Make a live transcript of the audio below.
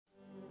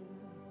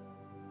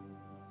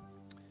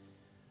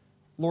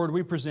Lord,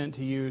 we present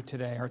to you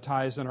today our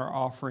tithes and our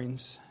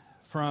offerings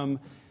from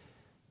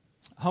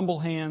humble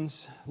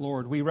hands.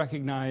 Lord, we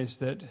recognize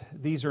that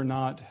these are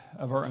not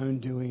of our own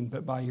doing,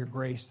 but by your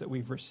grace that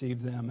we've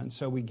received them. And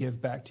so we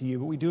give back to you.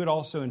 But we do it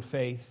also in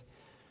faith.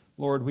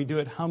 Lord, we do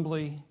it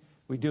humbly.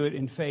 We do it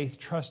in faith,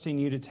 trusting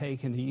you to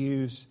take and to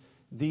use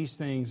these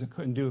things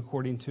and do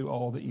according to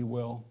all that you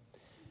will.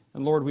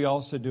 And Lord, we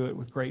also do it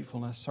with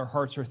gratefulness. Our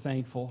hearts are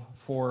thankful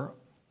for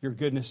your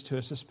goodness to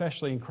us,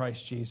 especially in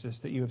Christ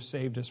Jesus, that you have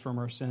saved us from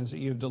our sins, that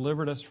you have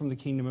delivered us from the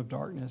kingdom of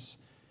darkness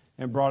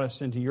and brought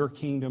us into your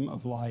kingdom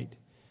of light.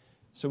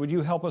 So would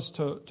you help us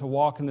to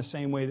walk in the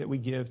same way that we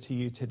give to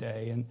you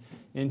today, and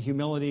in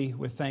humility,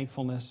 with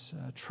thankfulness,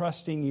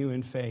 trusting you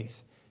in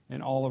faith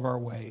in all of our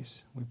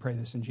ways. We pray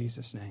this in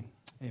Jesus' name.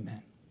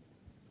 Amen.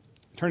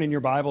 Turn in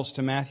your Bibles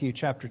to Matthew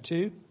chapter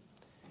 2.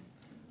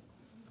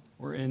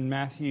 We're in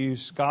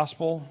Matthew's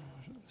Gospel.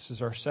 This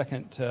is our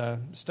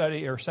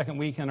second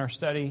week in our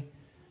study,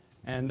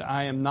 and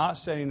I am not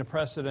setting a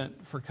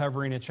precedent for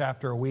covering a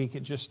chapter a week.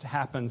 It just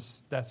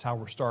happens that's how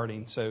we're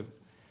starting. So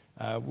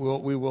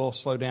we will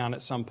slow down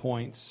at some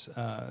points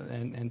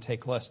and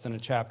take less than a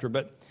chapter,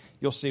 but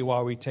you'll see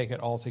why we take it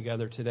all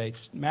together today.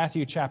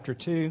 Matthew chapter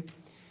 2,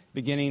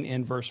 beginning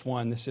in verse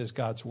 1. This is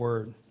God's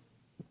Word.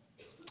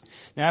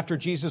 Now, after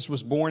Jesus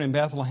was born in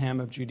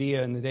Bethlehem of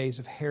Judea in the days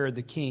of Herod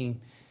the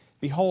king,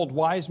 behold,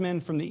 wise men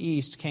from the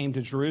east came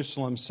to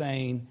Jerusalem,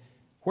 saying,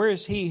 "Where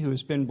is he who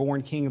has been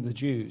born King of the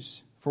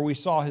Jews? For we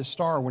saw his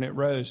star when it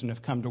rose and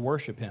have come to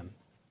worship him."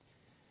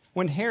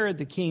 When Herod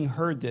the king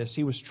heard this,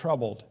 he was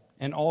troubled,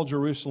 and all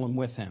Jerusalem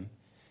with him.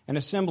 And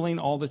assembling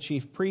all the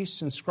chief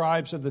priests and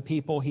scribes of the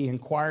people, he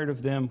inquired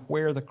of them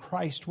where the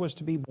Christ was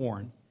to be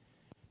born.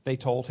 They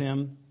told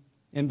him,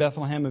 "In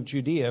Bethlehem of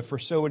Judea, for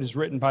so it is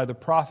written by the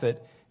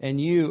prophet,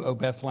 'And you, O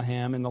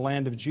Bethlehem, in the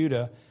land of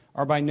Judah,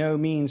 are by no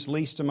means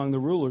least among the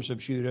rulers of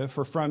Judah,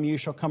 for from you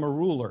shall come a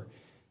ruler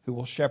who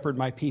will shepherd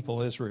my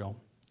people Israel.'"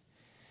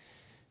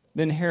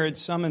 Then Herod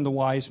summoned the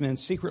wise men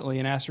secretly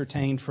and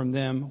ascertained from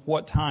them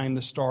what time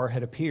the star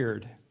had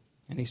appeared.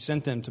 And he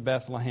sent them to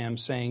Bethlehem,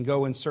 saying,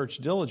 "Go and search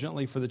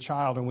diligently for the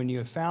child, and when you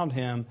have found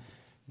him,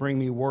 bring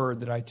me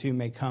word that I too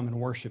may come and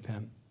worship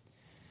him."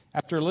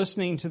 After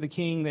listening to the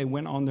king, they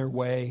went on their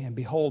way, and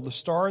behold, the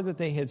star that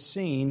they had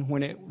seen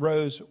when it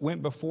rose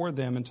went before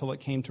them until it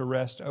came to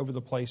rest over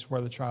the place where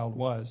the child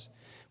was.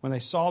 When they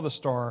saw the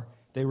star,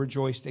 they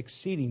rejoiced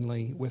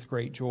exceedingly with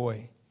great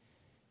joy.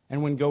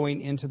 And when going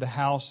into the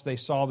house, they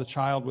saw the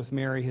child with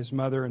Mary his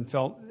mother,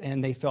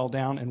 and they fell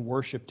down and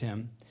worshipped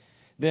him.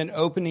 Then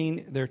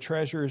opening their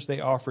treasures, they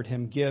offered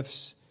him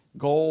gifts,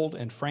 gold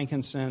and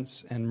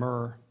frankincense and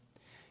myrrh.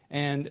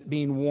 And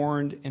being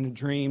warned in a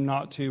dream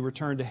not to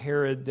return to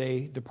Herod,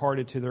 they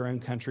departed to their own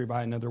country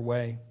by another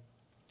way.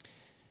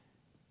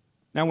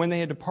 Now when they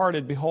had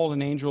departed, behold,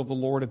 an angel of the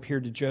Lord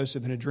appeared to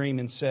Joseph in a dream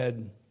and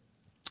said,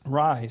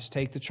 "Rise,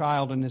 take the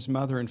child and his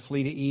mother and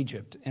flee to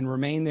Egypt, and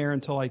remain there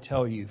until I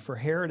tell you, for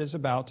Herod is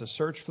about to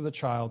search for the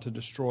child to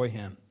destroy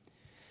him."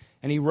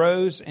 And he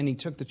rose and he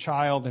took the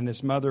child and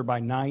his mother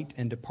by night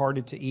and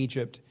departed to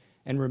Egypt,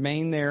 and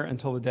remained there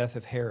until the death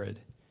of Herod.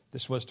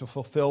 This was to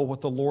fulfill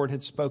what the Lord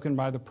had spoken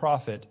by the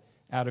prophet,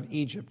 "Out of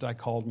Egypt I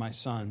called my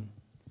son."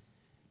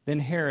 Then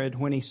Herod,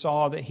 when he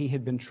saw that he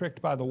had been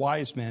tricked by the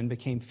wise men,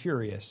 became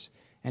furious,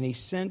 and he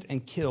sent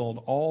and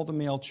killed all the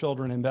male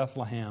children in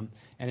Bethlehem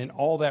and in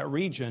all that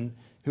region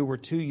who were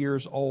 2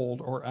 years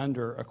old or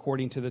under,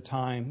 according to the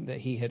time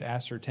that he had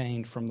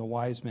ascertained from the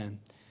wise men.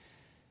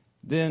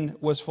 Then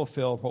was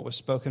fulfilled what was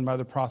spoken by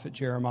the prophet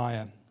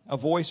Jeremiah. A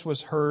voice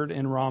was heard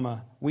in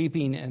Ramah,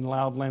 weeping and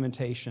loud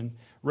lamentation,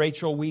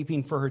 Rachel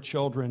weeping for her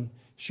children.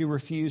 She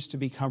refused to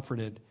be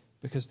comforted,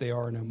 because they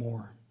are no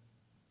more.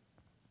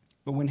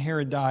 But when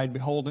Herod died,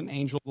 behold, an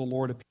angel of the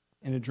Lord appeared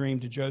in a dream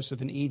to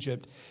Joseph in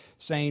Egypt,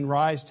 saying,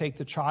 "Rise, take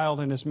the child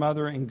and his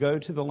mother, and go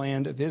to the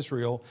land of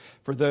Israel,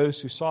 for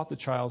those who sought the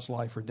child's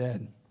life are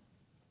dead."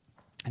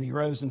 And he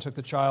rose and took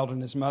the child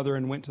and his mother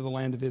and went to the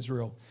land of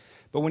Israel.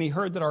 But when he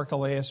heard that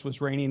Archelaus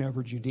was reigning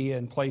over Judea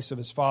in place of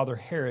his father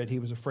Herod, he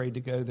was afraid to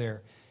go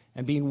there.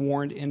 And being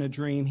warned in a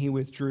dream, he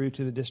withdrew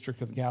to the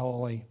district of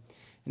Galilee.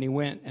 And he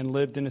went and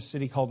lived in a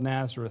city called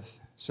Nazareth,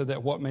 so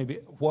that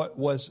what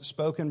was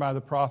spoken by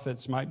the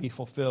prophets might be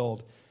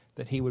fulfilled,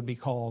 that he would be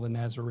called a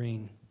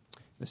Nazarene.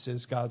 This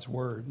is God's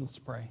word. Let's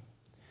pray.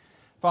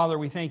 Father,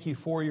 we thank you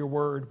for your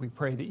word. We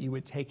pray that you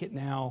would take it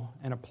now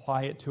and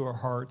apply it to our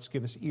hearts.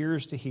 Give us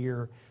ears to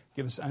hear.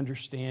 Give us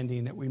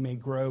understanding, that we may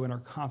grow in our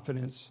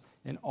confidence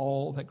in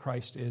all that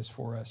Christ is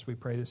for us. We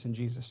pray this in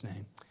Jesus'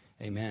 name.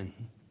 Amen.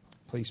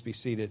 Please be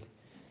seated.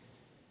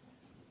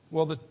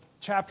 Well, the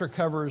chapter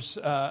covers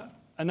a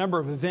number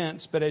of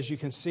events, but as you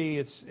can see,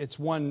 it's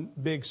one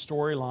big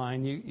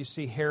storyline. You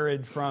see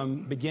Herod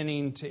from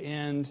beginning to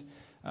end.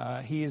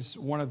 He is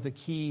one of the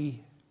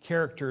key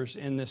characters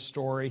in this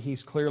story.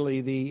 He's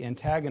clearly the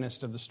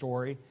antagonist of the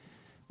story.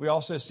 We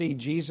also see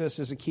Jesus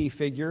as a key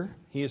figure.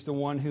 He is the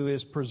one who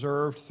is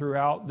preserved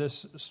throughout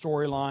this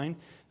storyline.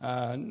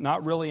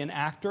 Not really an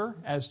actor,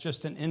 as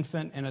just an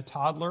infant and a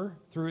toddler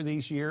through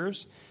these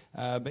years,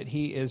 but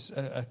he is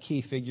a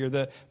key figure.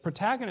 The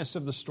protagonist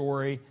of the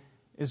story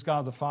is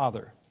God the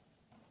Father,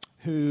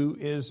 who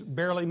is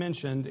barely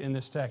mentioned in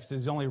this text.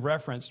 He's only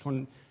referenced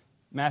when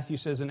Matthew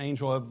says an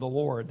angel of the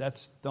Lord.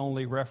 That's the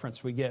only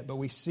reference we get. But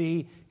we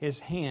see his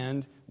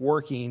hand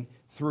working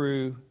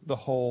through the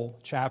whole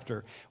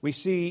chapter. We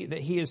see that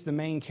he is the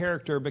main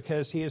character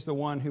because he is the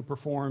one who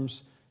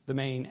performs the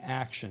main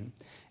action.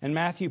 And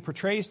Matthew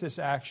portrays this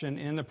action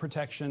in the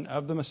protection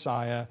of the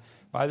Messiah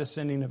by the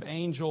sending of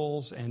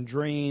angels and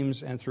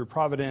dreams and through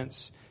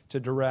providence to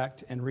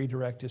direct and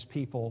redirect his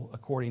people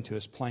according to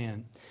his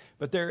plan.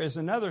 But there is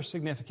another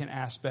significant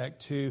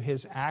aspect to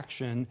his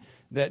action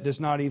that does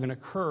not even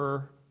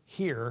occur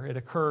here. It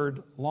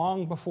occurred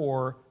long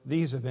before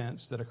these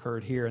events that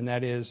occurred here, and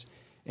that is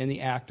in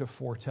the act of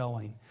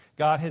foretelling.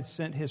 God had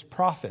sent his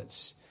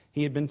prophets.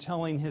 He had been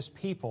telling his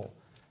people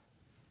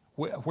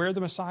where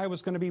the Messiah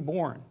was going to be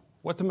born,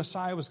 what the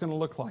Messiah was going to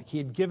look like. He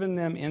had given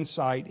them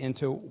insight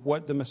into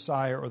what the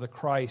Messiah or the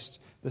Christ,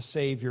 the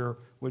Savior,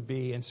 would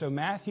be. And so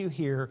Matthew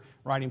here,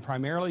 writing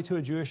primarily to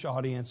a Jewish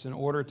audience in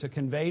order to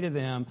convey to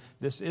them,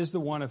 this is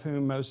the one of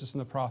whom Moses and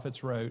the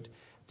prophets wrote,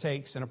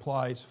 takes and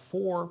applies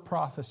 4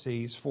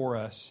 prophecies for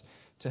us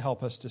to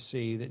help us to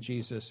see that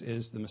Jesus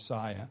is the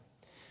Messiah.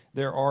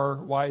 There are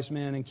wise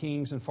men and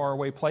kings in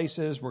faraway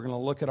places. We're going to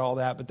look at all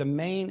that. But the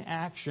main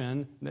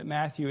action that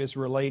Matthew is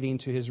relating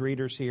to his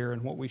readers here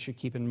and what we should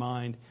keep in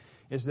mind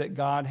is that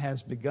God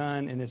has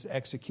begun and is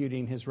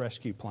executing his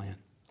rescue plan.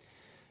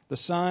 The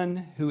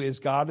Son, who is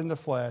God in the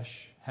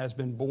flesh, has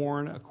been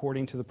born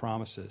according to the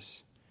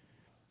promises.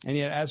 And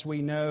yet, as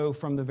we know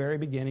from the very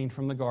beginning,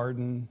 from the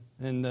garden,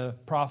 and the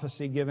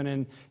prophecy given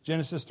in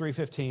Genesis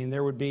 3:15,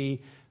 there would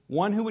be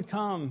one who would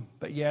come,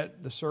 but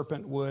yet the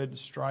serpent would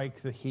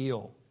strike the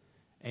heel,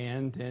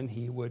 and then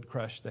he would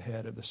crush the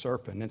head of the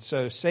serpent. And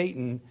so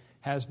Satan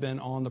has been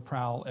on the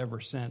prowl ever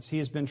since. He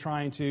has been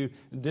trying to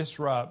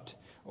disrupt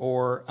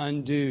or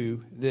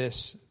undo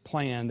this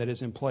plan that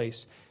is in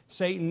place.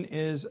 Satan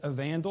is a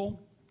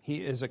vandal. He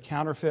is a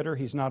counterfeiter.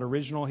 He's not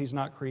original. He's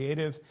not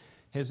creative.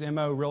 His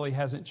MO really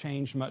hasn't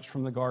changed much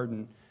from the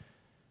garden.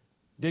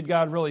 Did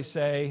God really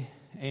say,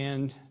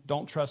 and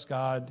don't trust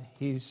God,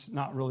 he's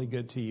not really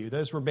good to you?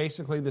 Those were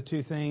basically the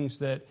 2 things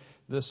that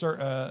the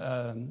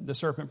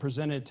serpent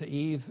presented to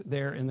Eve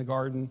there in the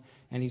garden,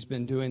 and he's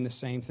been doing the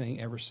same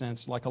thing ever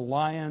since. Like a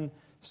lion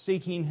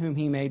seeking whom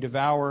he may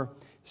devour,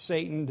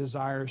 Satan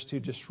desires to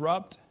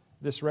disrupt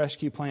this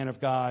rescue plan of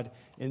God,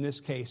 in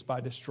this case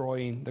by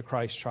destroying the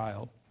Christ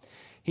child.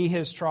 He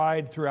has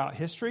tried throughout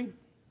history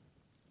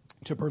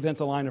to prevent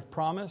the line of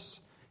promise.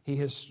 He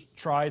has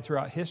tried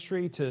throughout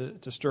history to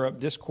stir up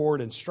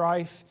discord and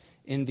strife,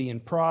 envy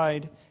and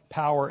pride,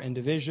 power and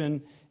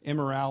division,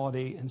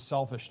 immorality and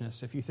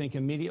selfishness. If you think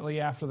immediately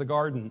after the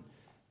garden,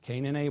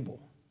 Cain and Abel.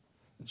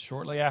 And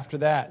shortly after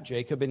that,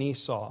 Jacob and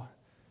Esau,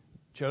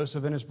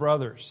 Joseph and his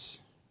brothers,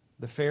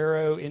 the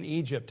Pharaoh in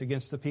Egypt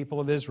against the people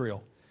of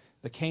Israel,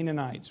 the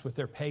Canaanites with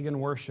their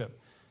pagan worship,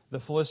 the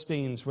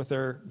Philistines with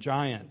their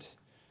giant,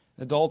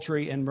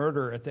 adultery and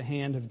murder at the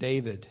hand of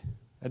David,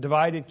 a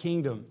divided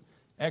kingdom,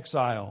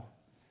 exile,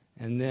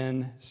 and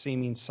then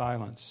seeming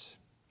silence.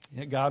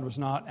 Yet God was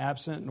not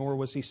absent, nor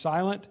was he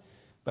silent,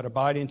 but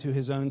abiding to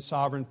his own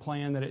sovereign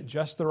plan that at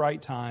just the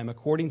right time,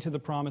 according to the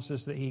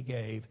promises that he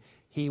gave,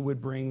 he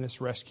would bring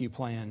this rescue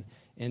plan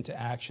into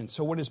action.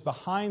 So what is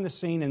behind the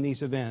scene in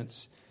these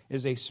events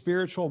is a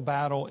spiritual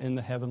battle in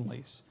the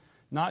heavenlies.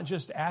 Not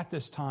just at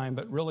this time,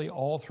 but really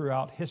all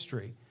throughout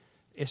history,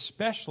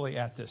 especially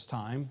at this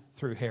time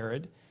through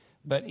Herod,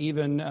 but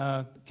even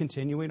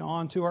continuing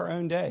on to our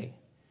own day.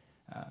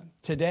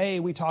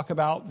 Today we talk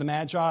about the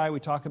Magi, we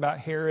talk about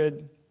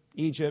Herod,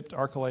 Egypt,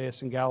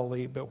 Archelaus, and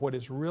Galilee, but what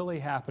is really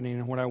happening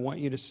and what I want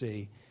you to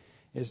see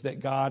is that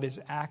God is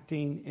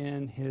acting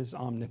in his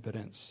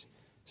omnipotence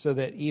so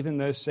that even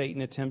though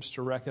Satan attempts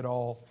to wreck it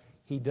all,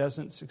 he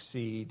doesn't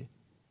succeed,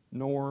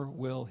 nor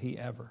will he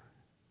ever.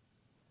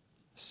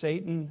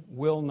 Satan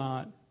will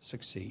not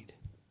succeed.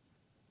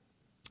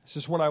 This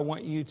is what I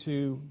want you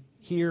to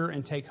hear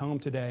and take home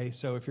today.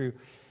 So if you're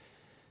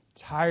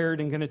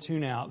tired and going to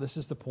tune out, this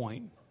is the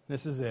point.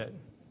 This is it.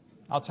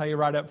 I'll tell you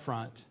right up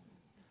front.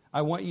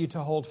 I want you to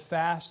hold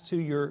fast to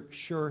your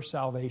sure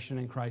salvation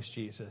in Christ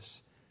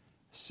Jesus.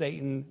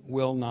 Satan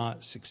will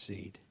not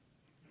succeed.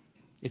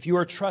 If you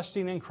are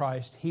trusting in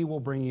Christ, he will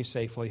bring you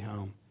safely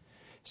home.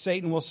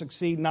 Satan will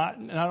succeed not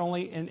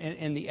only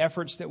in the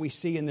efforts that we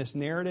see in this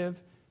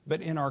narrative,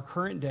 but in our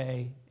current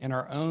day, in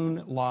our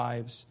own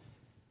lives,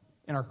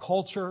 in our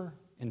culture,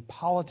 in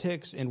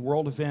politics, in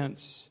world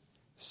events.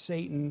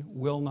 Satan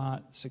will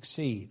not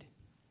succeed.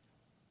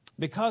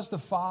 Because the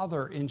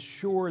Father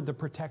ensured the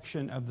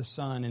protection of the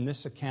Son in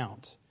this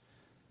account,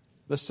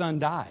 the Son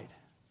died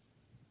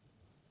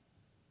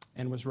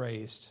and was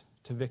raised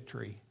to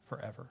victory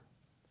forever.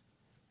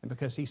 And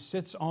because he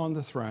sits on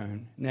the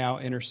throne, now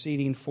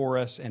interceding for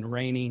us and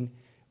reigning,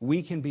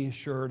 we can be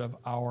assured of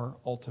our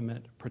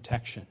ultimate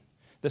protection.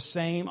 The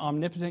same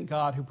omnipotent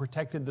God who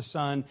protected the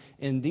Son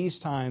in these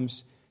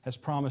times has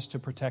promised to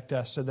protect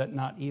us so that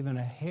not even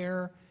a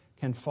hair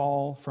can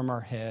fall from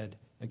our head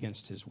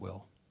against his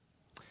will.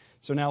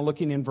 So now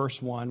looking in verse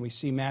 1, we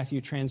see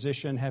Matthew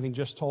transition, having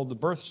just told the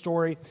birth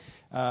story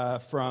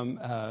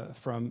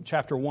from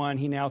chapter 1.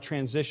 He now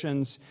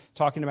transitions,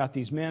 talking about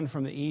these men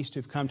from the east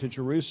who've come to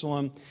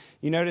Jerusalem.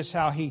 You notice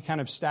how he kind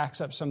of stacks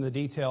up some of the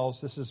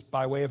details. This is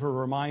by way of a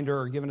reminder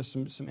or giving us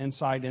some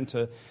insight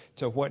into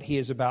what he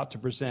is about to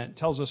present. It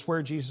tells us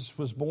where Jesus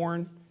was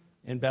born,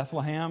 in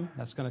Bethlehem.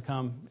 That's going to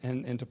come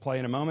into play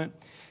in a moment.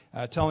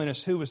 Telling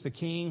us who was the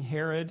king,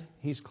 Herod.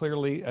 He's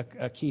clearly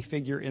a key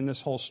figure in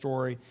this whole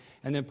story.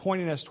 And then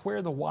pointing us to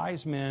where the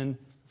wise men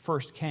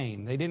first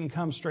came. They didn't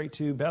come straight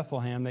to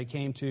Bethlehem. They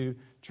came to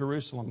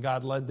Jerusalem.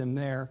 God led them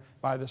there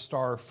by the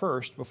star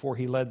first before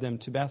he led them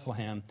to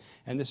Bethlehem.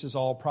 And this is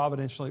all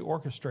providentially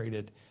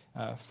orchestrated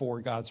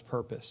for God's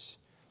purpose.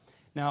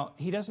 Now,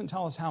 he doesn't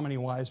tell us how many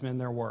wise men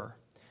there were.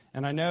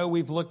 And I know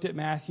we've looked at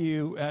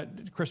Matthew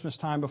at Christmas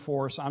time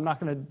before, so I'm not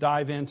going to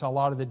dive into a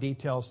lot of the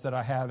details that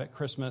I have at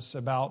Christmas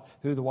about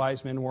who the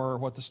wise men were,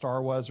 what the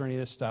star was, or any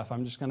of this stuff.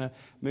 I'm just going to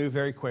move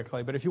very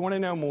quickly. But if you want to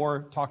know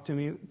more, talk to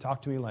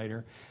me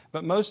later.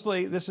 But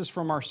mostly, this is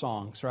from our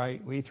songs,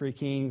 right? We Three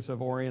Kings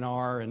of Orient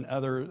are, and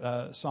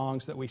other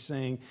songs that we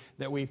sing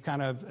that we've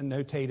kind of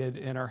notated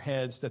in our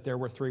heads that there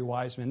were three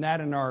wise men.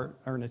 That and our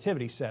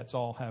nativity sets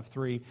all have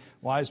three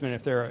wise men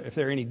if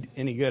they're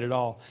any good at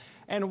all.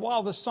 And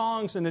while the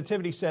songs and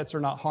nativity sets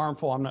are not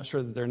harmful, I'm not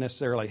sure that they're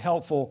necessarily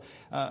helpful,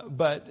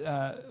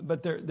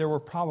 but there were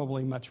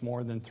probably much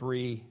more than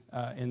three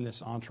in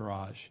this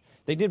entourage.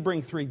 They did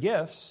bring three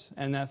gifts,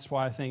 and that's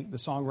why I think the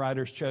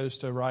songwriters chose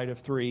to write of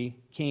three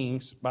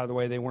kings. By the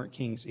way, they weren't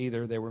kings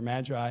either; they were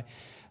magi.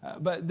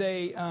 But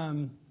they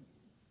come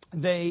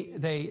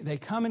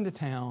into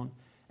town,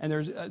 and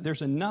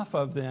there's enough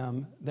of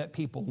them that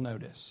people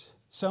notice.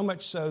 So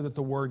much so that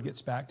the word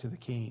gets back to the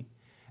king.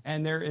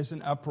 And there is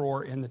an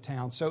uproar in the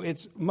town. So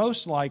it's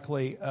most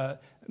likely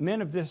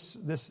men of this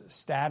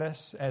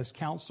status as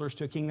counselors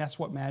to a king. That's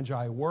what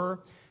magi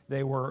were.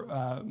 They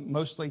were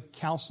mostly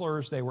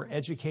counselors. They were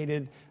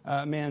educated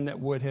men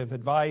that would have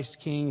advised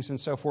kings and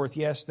so forth.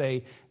 Yes,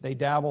 they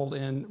dabbled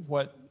in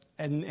what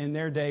in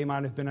their day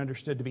might have been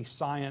understood to be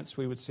science.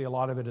 We would see a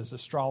lot of it as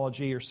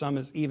astrology or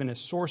some even as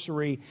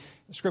sorcery.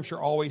 Scripture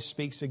always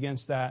speaks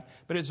against that.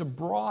 But it's a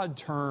broad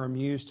term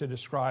used to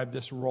describe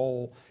this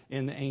role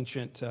in the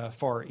ancient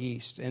Far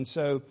East. And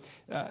so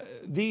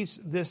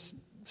this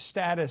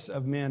status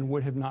of men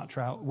would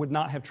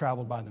not have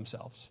traveled by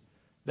themselves.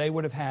 They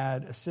would have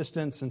had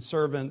assistants and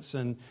servants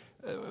and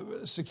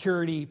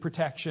security,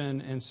 protection,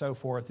 and so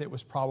forth. It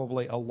was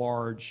probably a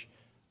large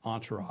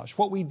entourage.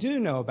 What we do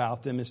know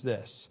about them is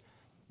this.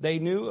 They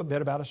knew a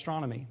bit about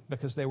astronomy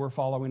because they were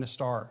following a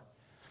star.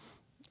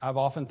 I've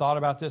often thought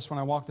about this when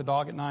I walk the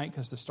dog at night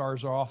because the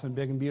stars are often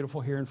big and beautiful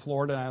here in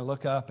Florida. And I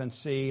look up and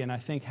see, and I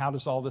think, how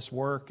does all this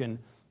work? And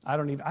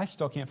I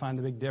still can't find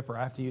the Big Dipper.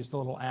 I have to use the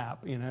little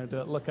app,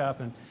 to look up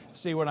and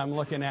see what I'm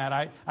looking at.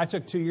 I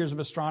took 2 years of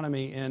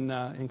astronomy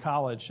in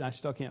college, and I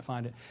still can't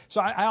find it.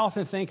 So I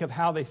often think of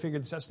how they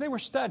figured this out. So they were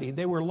studied,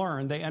 they were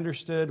learned, they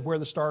understood where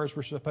the stars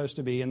were supposed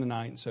to be in the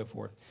night and so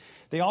forth.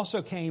 They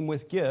also came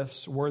with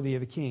gifts worthy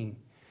of a king.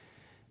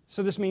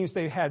 So this means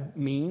they had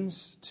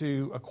means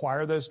to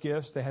acquire those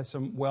gifts. They had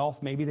some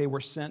wealth. Maybe they were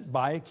sent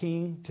by a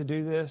king to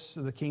do this,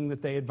 the king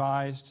that they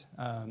advised.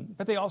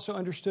 But they also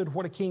understood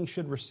what a king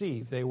should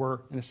receive. They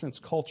were, in a sense,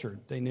 cultured.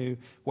 They knew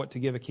what to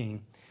give a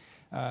king.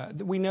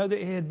 We know that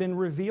it had been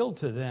revealed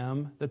to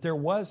them that there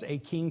was a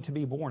king to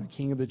be born, a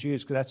king of the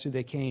Jews, because that's who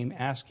they came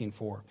asking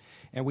for.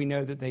 And we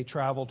know that they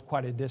traveled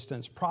quite a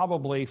distance,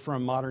 probably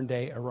from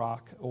modern-day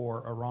Iraq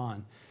or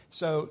Iran.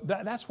 So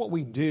that's what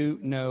we do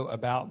know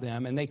about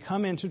them. And they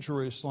come into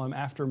Jerusalem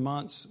after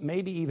months,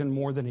 maybe even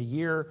more than a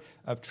year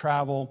of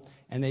travel,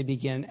 and they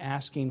begin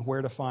asking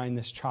where to find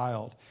this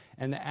child.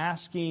 And the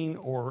asking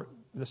or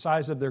the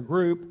size of their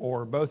group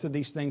or both of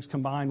these things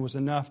combined was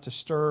enough to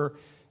stir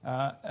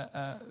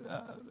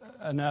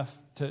enough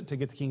to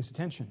get the king's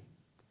attention.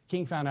 The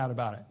king found out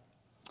about it.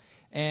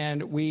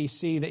 And we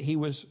see that he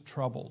was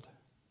troubled.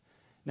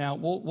 Now,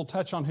 we'll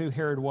touch on who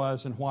Herod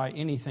was and why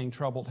anything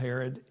troubled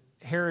Herod.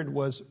 Herod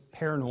was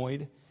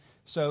paranoid.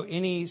 So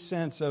any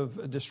sense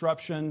of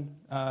disruption,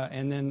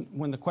 and then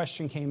when the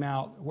question came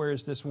out, where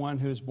is this one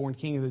who is born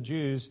king of the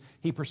Jews,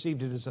 he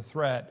perceived it as a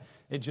threat.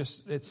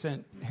 It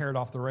sent Herod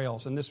off the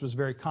rails. And this was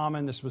very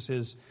common. This was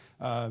his,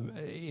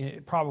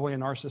 probably a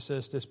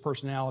narcissist, his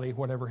personality,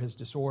 whatever his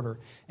disorder,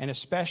 and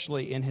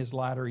especially in his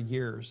latter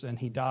years. And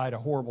he died a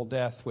horrible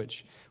death,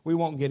 which we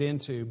won't get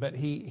into, but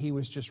he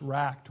was just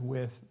racked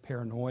with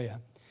paranoia.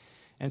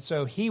 And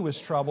so he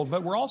was troubled,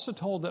 but we're also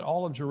told that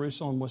all of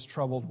Jerusalem was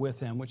troubled with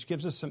him, which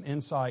gives us some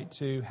insight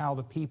to how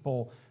the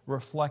people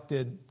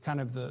reflected kind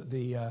of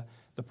the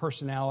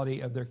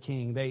personality of their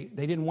king. They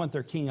didn't want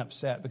their king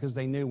upset because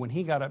they knew when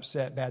he got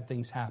upset, bad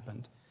things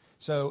happened.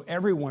 So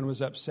everyone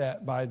was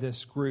upset by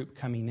this group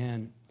coming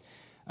in.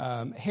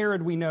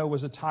 Herod, we know,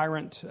 was a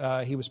tyrant.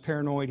 He was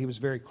paranoid. He was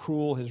very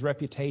cruel. His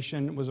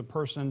reputation was a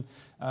person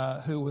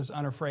who was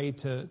unafraid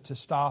to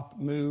stop,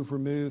 move,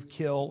 remove,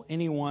 kill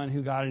anyone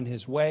who got in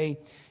his way,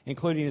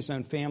 including his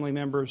own family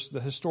members.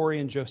 The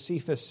historian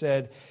Josephus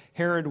said,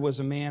 Herod was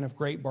a man of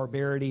great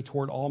barbarity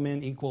toward all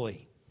men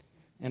equally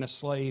and a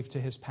slave to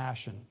his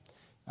passion.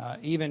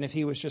 Even if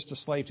he was just a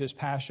slave to his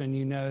passion,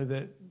 you know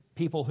that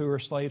people who are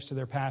slaves to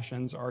their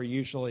passions are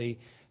usually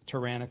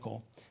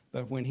tyrannical.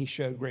 But when he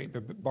showed great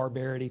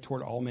barbarity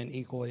toward all men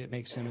equally, it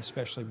makes him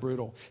especially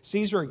brutal.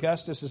 Caesar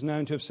Augustus is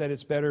known to have said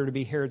it's better to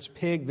be Herod's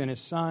pig than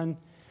his son.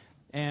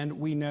 And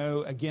we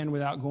know, again,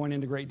 without going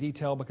into great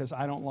detail, because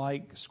I don't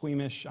like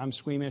I'm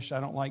squeamish, I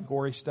don't like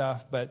gory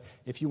stuff. But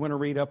if you want to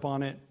read up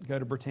on it, go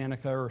to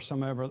Britannica or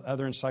some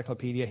other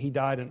encyclopedia. He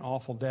died an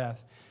awful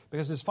death.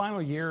 Because his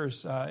final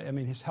years,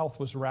 his health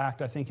was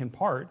racked, I think, in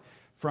part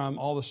from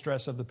all the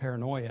stress of the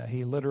paranoia.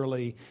 He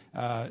literally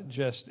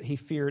he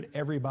feared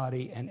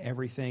everybody and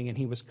everything, and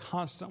he was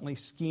constantly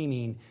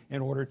scheming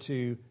in order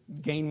to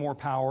gain more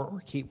power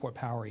or keep what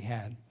power he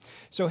had.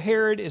 So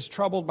Herod is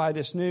troubled by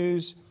this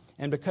news,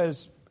 and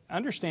because,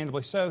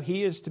 understandably so,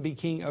 he is to be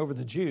king over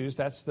the Jews.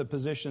 That's the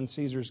position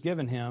Caesar's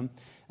given him,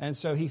 and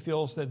so he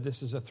feels that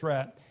this is a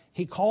threat.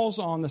 He calls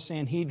on the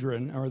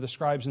Sanhedrin, or the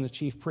scribes and the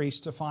chief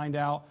priests, to find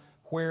out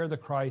where the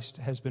Christ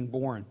has been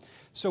born.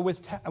 So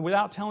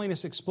without telling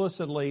us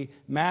explicitly,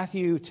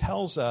 Matthew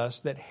tells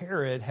us that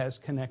Herod has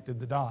connected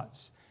the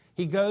dots.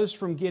 He goes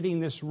from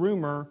getting this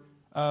rumor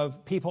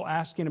of people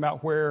asking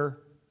about where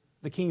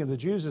the King of the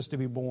Jews is to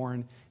be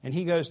born, and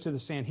he goes to the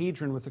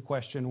Sanhedrin with the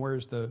question,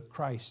 where's the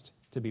Christ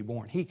to be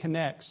born? He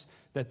connects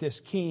that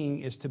this king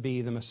is to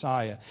be the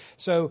Messiah.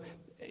 So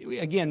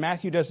again,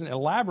 Matthew doesn't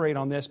elaborate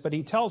on this, but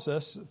he tells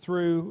us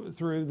through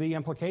the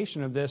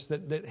implication of this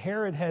that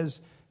Herod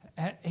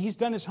he's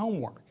done his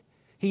homework.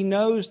 He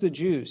knows the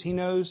Jews. He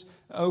knows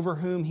over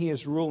whom he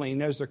is ruling. He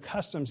knows their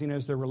customs. He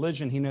knows their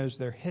religion. He knows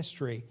their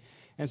history.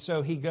 And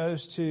so he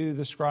goes to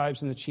the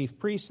scribes and the chief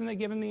priests, and they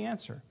give him the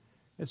answer.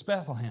 It's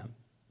Bethlehem.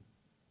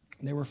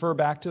 They refer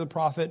back to the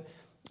prophet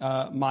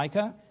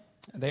Micah.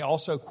 They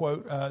also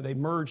quote, they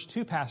merge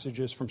two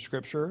passages from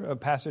Scripture, a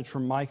passage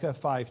from Micah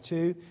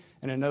 5:2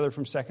 and another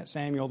from 2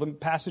 Samuel. The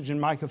passage in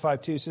Micah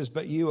 5:2 says,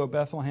 But you, O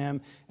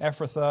Bethlehem,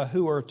 Ephrathah,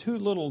 who are too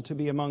little to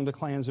be among the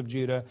clans of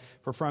Judah,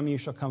 for from you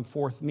shall come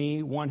forth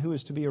me, one who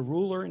is to be a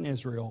ruler in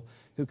Israel,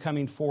 who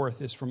coming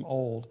forth is from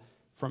old,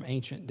 from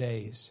ancient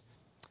days.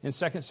 In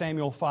 2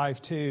 Samuel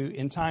 5:2,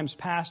 in times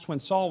past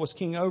when Saul was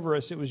king over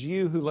us, it was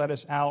you who led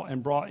us out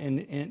and brought in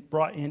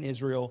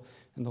Israel.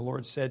 And the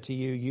Lord said to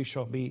you, You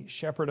shall be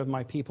shepherd of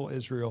my people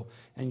Israel,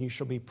 and you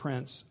shall be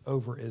prince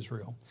over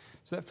Israel.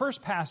 So that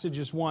first passage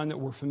is one that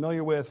we're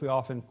familiar with. We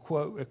often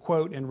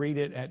quote and read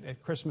it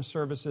at Christmas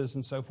services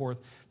and so forth.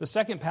 The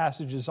second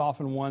passage is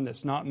often one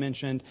that's not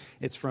mentioned.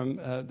 It's from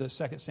the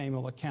 2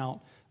 Samuel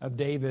account of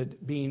David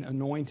being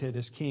anointed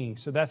as king.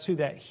 So that's who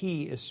that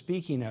he is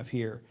speaking of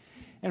here.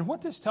 And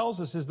what this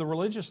tells us is the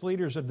religious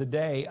leaders of the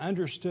day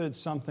understood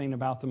something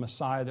about the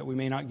Messiah that we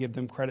may not give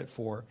them credit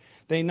for.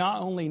 They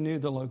not only knew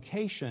the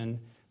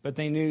location, but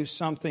they knew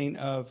something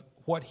of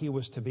what he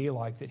was to be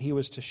like, that he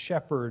was to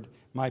shepherd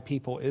my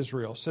people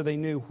Israel. So they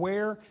knew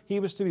where he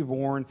was to be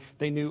born,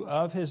 they knew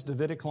of his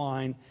Davidic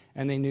line,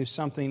 and they knew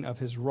something of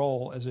his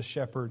role as a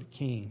shepherd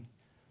king.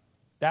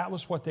 That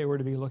was what they were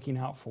to be looking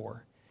out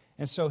for.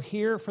 And so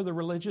here for the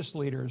religious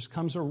leaders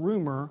comes a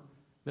rumor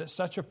that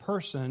such a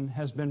person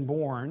has been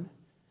born.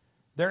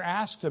 They're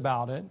asked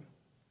about it,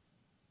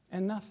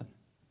 and nothing.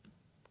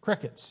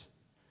 Crickets.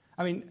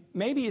 I mean,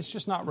 maybe it's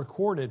just not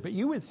recorded, but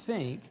you would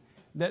think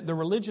that the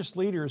religious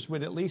leaders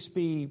would at least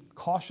be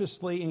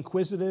cautiously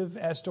inquisitive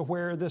as to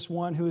where this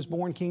one who is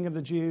born king of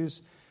the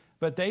Jews,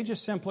 but they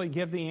just simply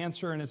give the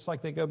answer, and it's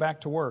like they go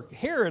back to work.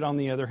 Herod, on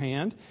the other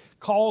hand,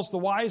 calls the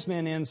wise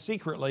men in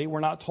secretly.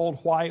 We're not told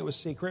why it was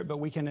secret, but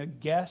we can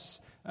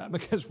guess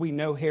because we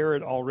know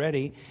Herod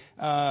already.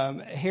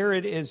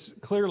 Herod is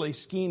clearly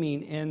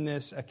scheming in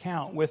this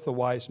account with the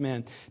wise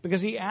men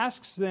because he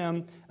asks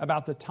them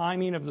about the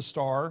timing of the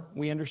star.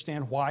 We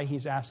understand why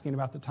he's asking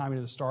about the timing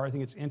of the star. I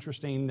think it's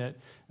interesting that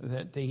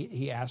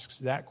he asks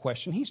that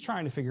question. He's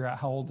trying to figure out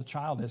how old the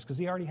child is because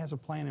he already has a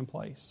plan in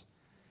place.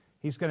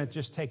 He's going to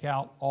just take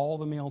out all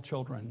the male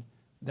children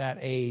that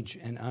age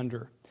and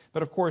under.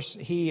 But of course,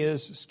 he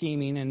is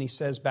scheming, and he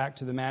says back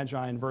to the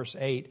Magi in verse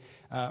 8,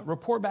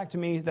 report back to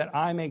me that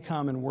I may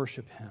come and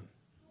worship him.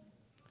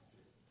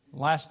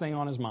 Last thing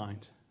on his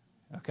mind,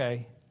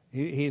 okay?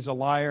 He's a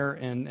liar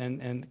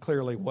and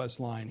clearly was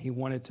lying. He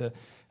wanted to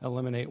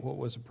eliminate what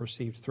was a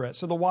perceived threat.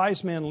 So the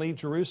wise men leave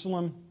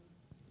Jerusalem.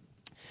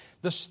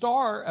 The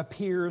star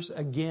appears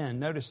again.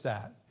 Notice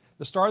that.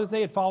 The star that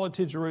they had followed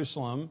to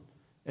Jerusalem,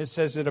 it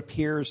says it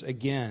appears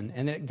again,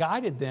 and it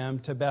guided them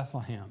to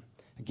Bethlehem.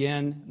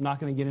 Again, I'm not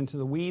going to get into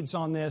the weeds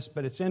on this,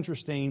 but it's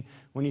interesting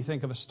when you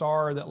think of a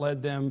star that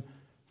led them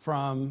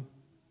from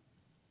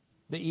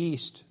the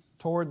east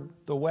toward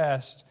the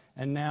west,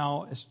 and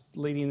now is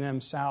leading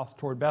them south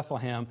toward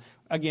Bethlehem.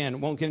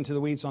 Again, won't get into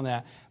the weeds on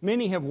that.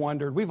 Many have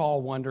wondered, we've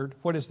all wondered,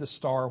 what is the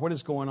star? What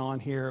is going on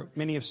here?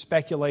 Many have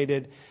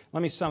speculated.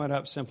 Let me sum it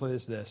up simply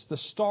as this. The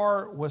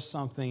star was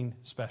something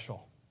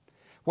special.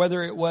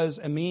 Whether it was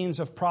a means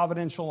of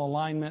providential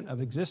alignment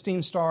of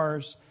existing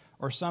stars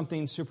or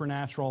something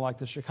supernatural like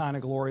the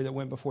Shekinah glory that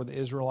went before the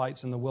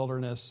Israelites in the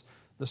wilderness,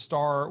 the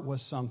star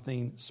was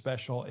something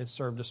special. It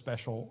served a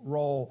special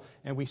role.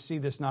 And we see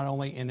this not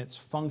only in its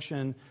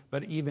function,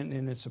 but even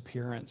in its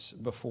appearance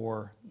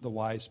before the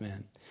wise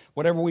men.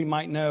 Whatever we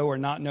might know or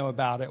not know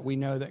about it, we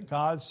know that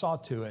God saw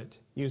to it,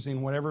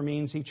 using whatever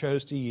means he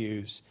chose to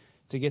use,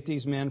 to get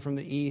these men from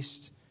the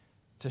east,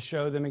 to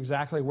show them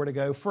exactly where to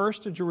go.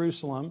 First to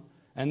Jerusalem,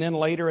 and then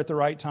later at the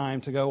right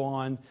time to go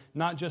on,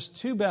 not just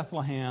to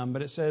Bethlehem,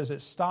 but it says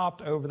it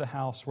stopped over the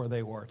house where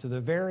they were, to the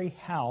very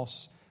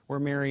house where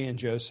Mary and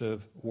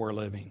Joseph were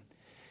living.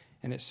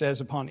 And it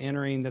says upon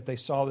entering that they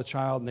saw the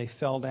child and they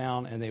fell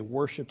down and they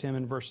worshiped him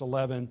in verse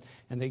 11.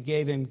 And they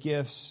gave him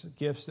gifts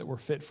that were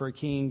fit for a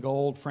king,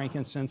 gold,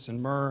 frankincense,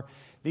 and myrrh.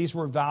 These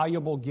were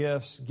valuable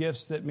gifts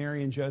that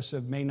Mary and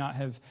Joseph may not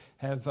have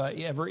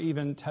ever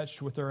even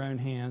touched with their own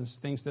hands,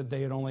 things that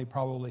they had only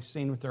probably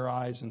seen with their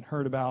eyes and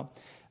heard about,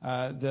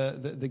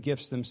 the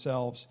gifts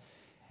themselves.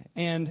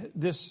 And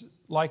this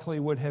likely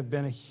would have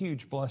been a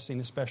huge blessing,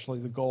 especially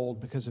the gold,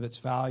 because of its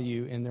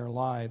value in their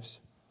lives.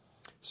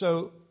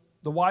 So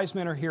the wise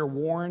men are here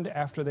warned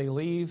after they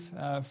leave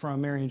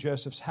from Mary and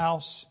Joseph's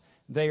house.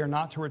 They are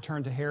not to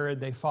return to Herod.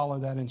 They follow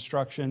that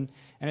instruction.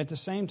 And at the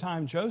same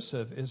time,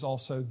 Joseph is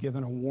also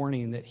given a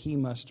warning that he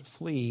must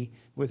flee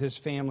with his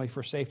family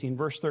for safety. In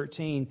verse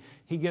 13,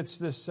 he gets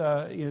this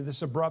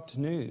abrupt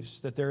news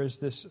that there is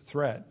this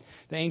threat.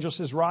 The angel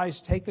says,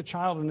 "Rise, take the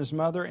child and his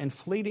mother and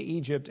flee to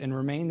Egypt and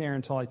remain there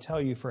until I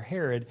tell you, for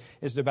Herod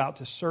is about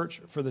to search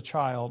for the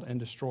child and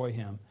destroy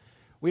him."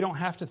 We don't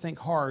have to think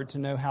hard to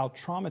know how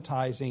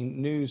traumatizing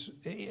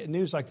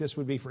news like this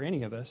would be for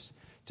any of us,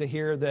 to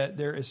hear that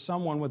there is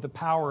someone with the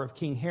power of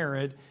King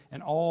Herod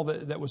and all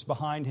that was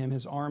behind him,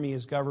 his army,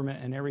 his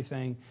government, and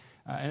everything,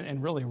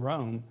 and really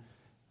Rome,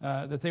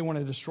 that they want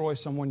to destroy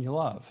someone you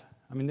love.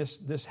 I mean,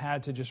 this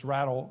had to just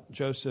rattle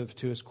Joseph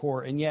to his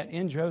core. And yet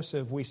in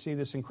Joseph, we see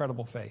this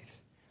incredible faith.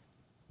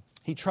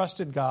 He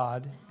trusted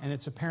God, and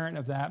it's apparent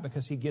of that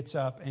because he gets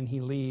up and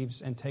he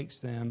leaves and takes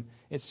them.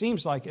 It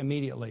seems like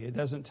immediately. It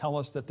doesn't tell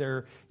us that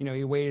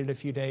he waited a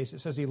few days.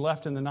 It says he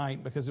left in the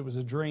night because it was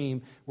a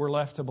dream. We're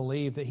left to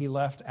believe that he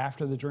left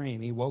after the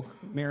dream. He woke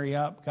Mary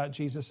up, got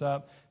Jesus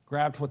up,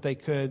 grabbed what they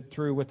could,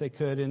 threw what they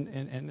could,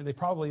 and they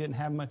probably didn't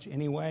have much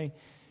anyway,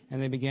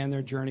 and they began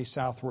their journey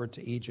southward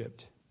to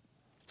Egypt.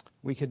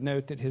 We could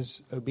note that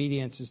his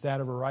obedience is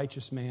that of a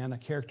righteous man, a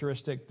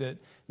characteristic that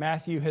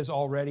Matthew has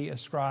already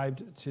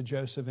ascribed to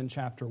Joseph in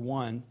chapter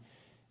 1.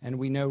 And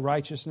we know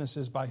righteousness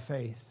is by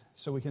faith.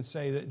 So we can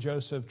say that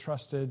Joseph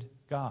trusted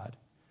God.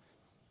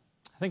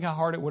 I think how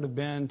hard it would have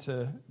been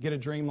to get a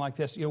dream like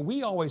this.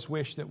 We always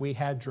wish that we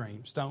had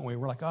dreams, don't we?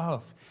 We're like,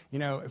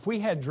 if we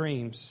had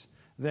dreams,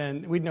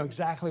 then we'd know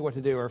exactly what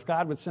to do. Or if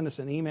God would send us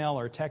an email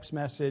or a text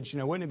message,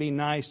 wouldn't it be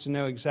nice to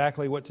know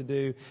exactly what to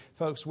do?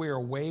 Folks, we are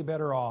way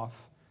better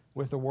off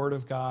with the Word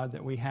of God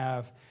that we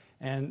have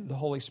and the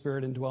Holy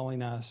Spirit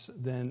indwelling us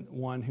than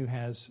one who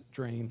has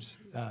dreams.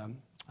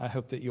 I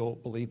hope that you'll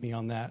believe me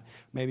on that.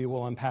 Maybe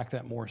we'll unpack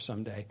that more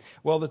someday.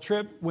 Well, the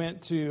trip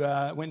went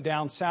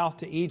down south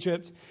to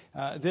Egypt.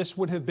 This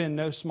would have been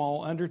no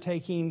small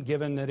undertaking,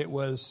 given that it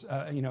was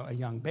a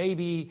young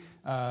baby,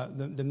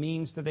 the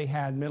means that they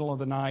had, middle of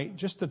the night,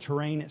 just the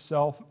terrain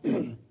itself.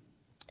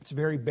 It's a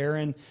very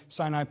barren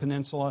Sinai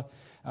Peninsula.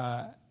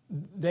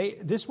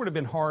 This would have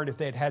been hard if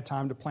they had had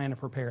time to plan and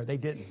prepare. They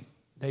didn't.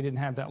 They didn't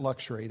have that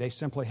luxury. They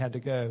simply had to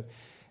go.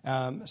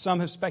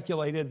 Some have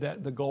speculated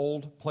that the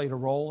gold played a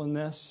role in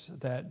this,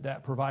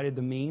 that provided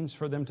the means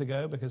for them to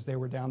go because they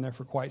were down there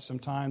for quite some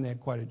time. They had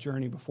quite a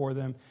journey before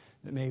them,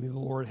 that maybe the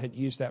Lord had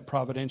used that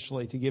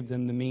providentially to give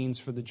them the means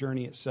for the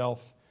journey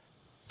itself.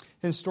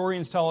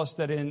 Historians tell us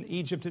that in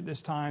Egypt at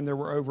this time, there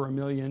were over 1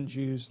 million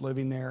Jews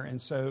living there.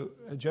 And so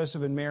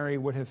Joseph and Mary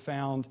would have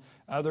found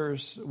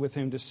others with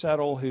whom to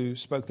settle who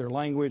spoke their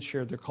language,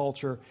 shared their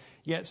culture,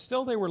 yet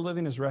still they were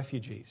living as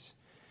refugees.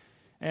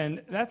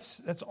 And that's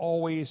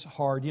always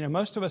hard.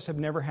 Most of us have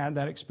never had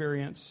that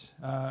experience,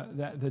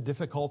 the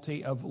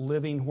difficulty of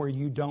living where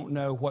you don't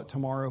know what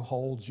tomorrow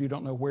holds. You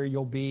don't know where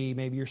you'll be.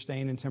 Maybe you're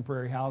staying in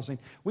temporary housing.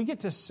 We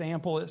get to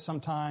sample it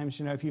sometimes,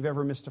 if you've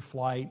ever missed a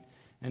flight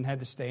and had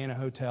to stay in a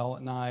hotel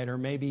at night, or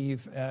maybe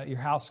your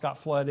house got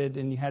flooded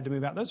and you had to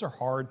move out. Those are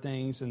hard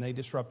things and they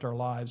disrupt our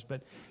lives.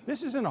 But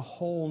this is in a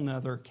whole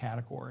nother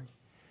category.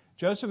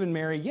 Joseph and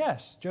Mary,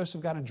 yes,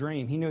 Joseph got a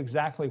dream. He knew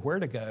exactly where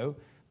to go,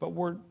 but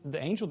the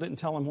angel didn't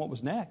tell him what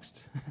was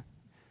next.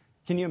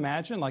 Can you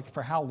imagine,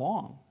 for how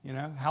long?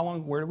 How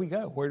long? Where do we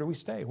go? Where do we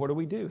stay? What do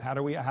we do? How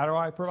do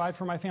I provide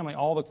for my family?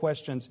 All the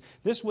questions.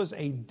 This was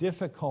a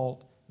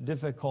difficult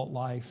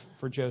life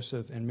for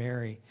Joseph and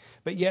Mary.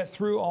 But yet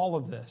through all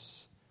of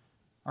this,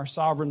 our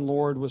sovereign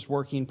Lord was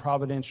working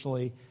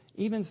providentially,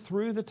 even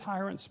through the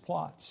tyrant's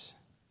plots.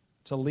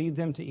 to lead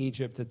them to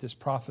Egypt, that this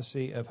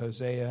prophecy of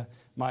Hosea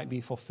might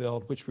be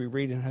fulfilled, which we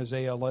read in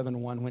Hosea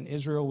 11:1. When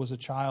Israel was a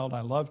child,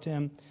 I loved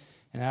him,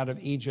 and out of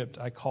Egypt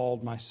I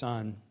called my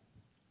son.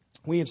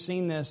 We have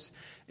seen this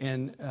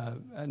in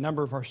a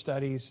number of our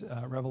studies,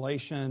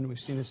 Revelation. We've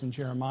seen this in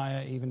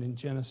Jeremiah, even in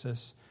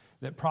Genesis,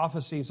 that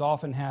prophecies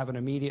often have an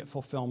immediate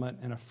fulfillment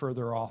and a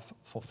further off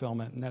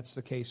fulfillment, and that's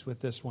the case with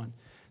this one.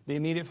 The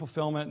immediate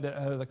fulfillment,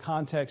 the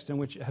context in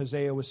which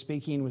Hosea was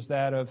speaking was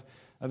that of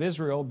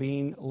Israel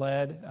being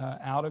led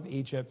out of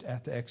Egypt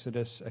at the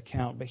Exodus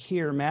account. But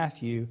here,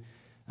 Matthew,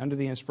 under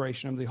the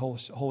inspiration of the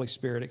Holy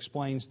Spirit,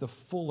 explains the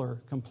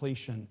fuller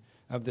completion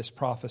of this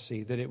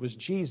prophecy, that it was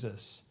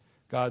Jesus,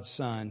 God's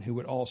Son, who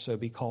would also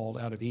be called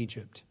out of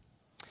Egypt.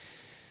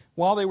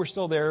 While they were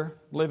still there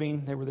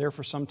living, they were there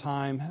for some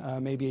time,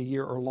 maybe a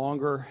year or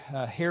longer,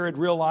 Herod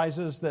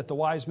realizes that the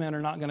wise men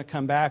are not going to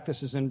come back.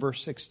 This is in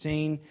verse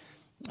 16.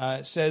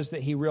 It says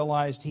that he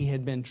realized he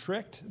had been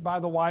tricked by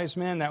the wise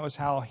men. That was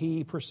how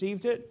he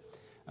perceived it.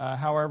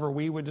 However,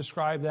 we would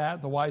describe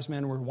that. The wise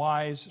men were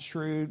wise,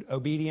 shrewd,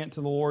 obedient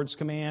to the Lord's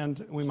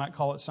command. We might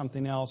call it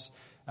something else.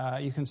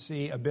 You can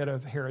see a bit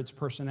of Herod's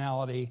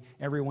personality.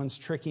 Everyone's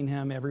tricking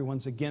him.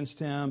 Everyone's against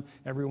him.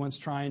 Everyone's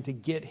trying to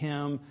get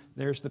him.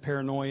 There's the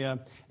paranoia.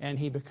 And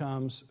he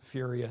becomes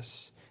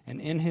furious. And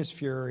in his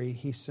fury,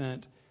 he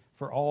sent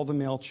for all the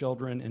male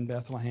children in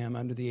Bethlehem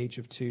under the age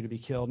of 2 to be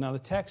killed. Now, the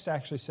text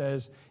actually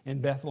says in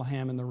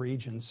Bethlehem in the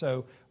region,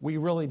 so we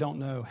really don't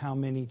know how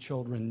many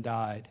children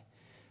died.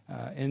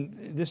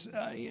 And this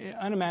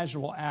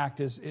unimaginable act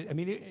is,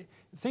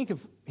 think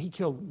if he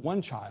killed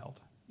one child,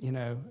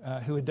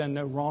 who had done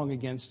no wrong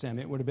against him.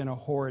 It would have been a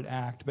horrid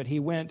act. But he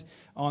went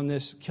on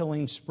this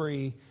killing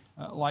spree,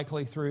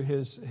 likely through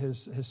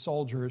his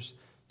soldiers,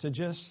 to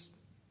just,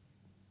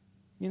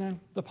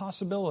 the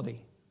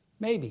possibility,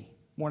 maybe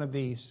one of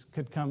these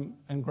could come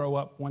and grow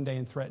up one day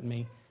and threaten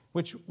me,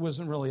 which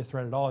wasn't really a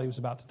threat at all. He was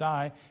about to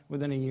die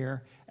within a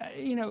year.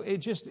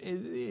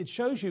 It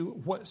shows you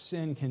what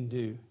sin can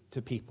do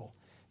to people.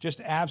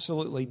 Just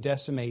absolutely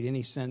decimate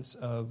any sense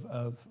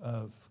of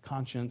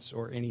conscience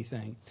or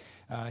anything.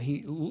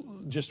 He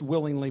just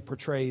willingly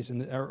portrays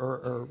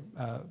or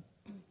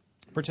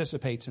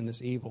participates in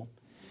this evil.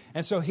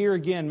 And so here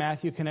again,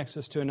 Matthew connects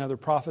us to another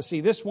prophecy.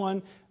 This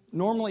one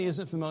normally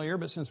isn't familiar,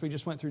 but since we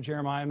just went through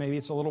Jeremiah, maybe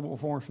it's a little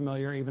bit more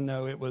familiar, even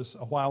though it was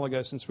a while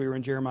ago since we were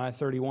in Jeremiah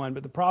 31.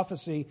 But the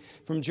prophecy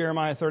from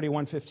Jeremiah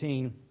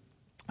 31:15,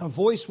 a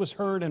voice was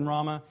heard in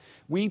Ramah,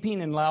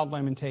 weeping and loud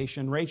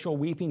lamentation, Rachel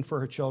weeping for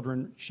her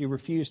children. She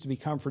refused to be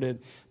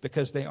comforted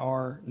because they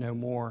are no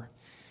more.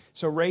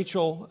 So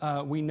Rachel,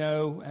 we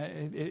know,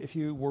 if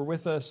you were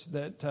with us,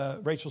 that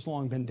Rachel's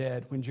long been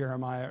dead when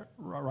Jeremiah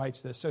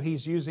writes this. So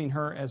he's using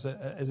her as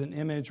an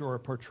image or a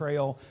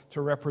portrayal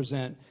to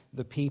represent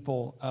the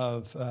people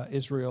of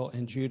Israel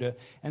and Judah.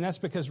 And that's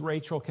because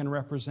Rachel can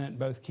represent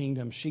both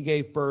kingdoms. She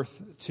gave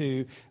birth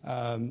to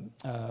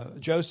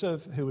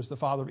Joseph, who was the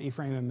father of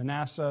Ephraim and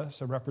Manasseh,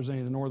 so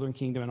representing the northern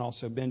kingdom, and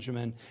also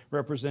Benjamin,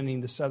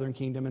 representing the southern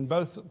kingdom. And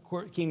both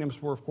kingdoms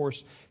were, of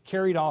course,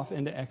 carried off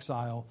into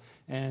exile.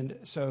 And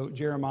so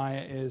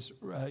Jeremiah is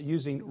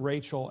using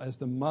Rachel as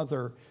the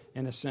mother,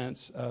 in a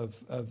sense,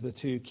 of the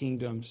two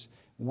kingdoms,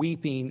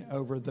 weeping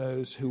over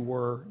those who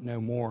were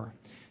no more.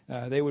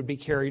 They would be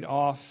carried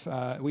off.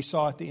 We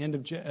saw at the end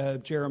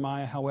of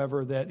Jeremiah,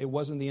 however, that it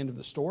wasn't the end of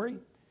the story,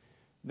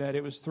 that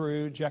it was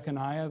through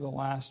Jeconiah, the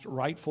last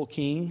rightful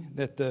king,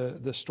 that the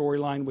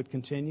storyline would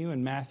continue.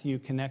 And Matthew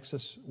connects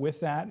us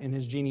with that in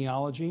his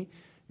genealogy.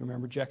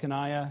 Remember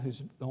Jeconiah,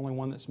 who's the only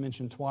one that's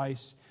mentioned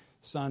twice.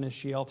 Son is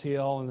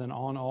Shealtiel, and then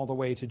on all the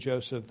way to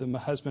Joseph, the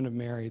husband of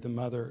Mary, the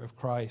mother of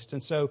Christ.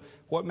 And so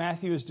what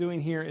Matthew is doing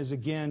here is,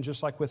 again,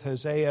 just like with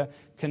Hosea,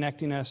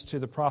 connecting us to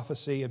the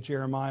prophecy of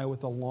Jeremiah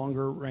with a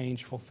longer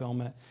range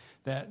fulfillment,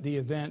 that the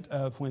event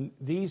of when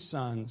these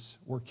sons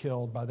were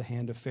killed by the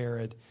hand of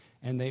Herod,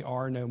 and they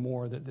are no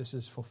more, that this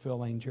is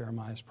fulfilling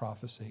Jeremiah's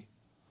prophecy.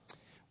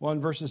 Well,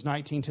 in verses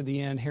 19 to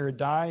the end, Herod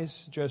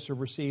dies. Joseph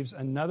receives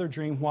another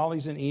dream while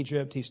he's in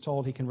Egypt. He's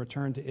told he can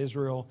return to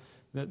Israel,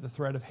 that the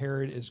threat of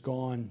Herod is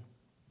gone.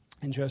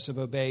 And Joseph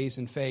obeys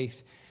in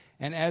faith.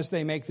 And as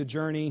they make the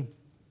journey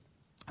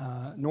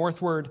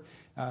northward,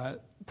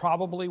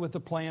 probably with the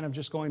plan of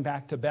just going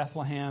back to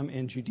Bethlehem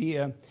in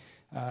Judea,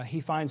 he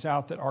finds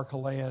out that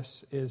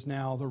Archelaus is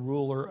now the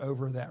ruler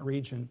over that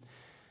region.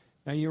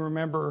 Now, you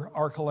remember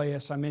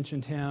Archelaus, I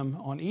mentioned him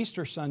on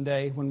Easter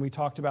Sunday when we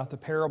talked about the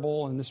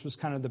parable, and this was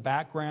kind of the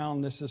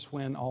background. This is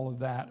when all of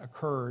that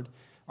occurred.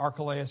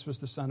 Archelaus was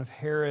the son of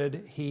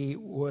Herod. He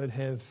would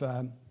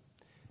have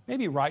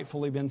maybe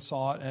rightfully been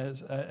seen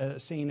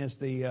as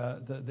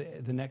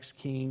the next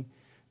king,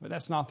 but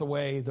that's not the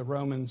way the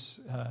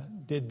Romans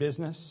did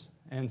business,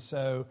 and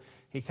so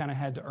he kind of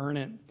had to earn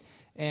it.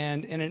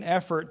 And in an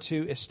effort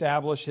to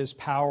establish his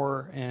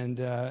power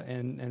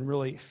and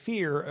really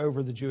fear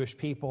over the Jewish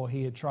people,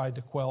 he had tried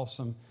to quell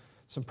some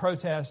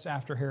protests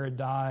after Herod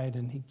died,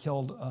 and he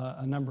killed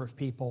a number of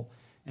people.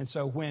 And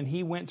so when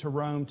he went to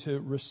Rome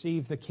to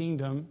receive the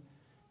kingdom,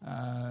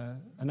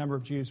 a number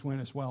of Jews went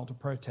as well to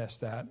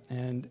protest that.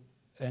 And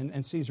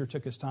and Caesar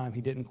took his time.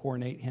 He didn't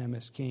coronate him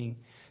as king.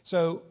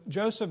 So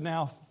Joseph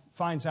now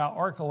finds out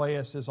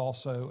Archelaus is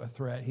also a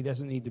threat. He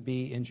doesn't need to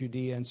be in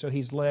Judea. And so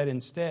he's led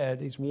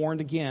instead, he's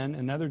warned again,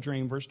 another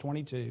dream, verse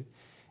 22,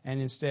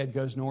 and instead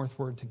goes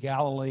northward to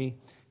Galilee,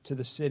 to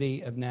the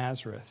city of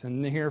Nazareth.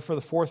 And here for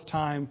the fourth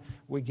time,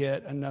 we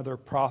get another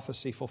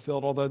prophecy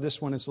fulfilled, although this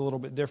one is a little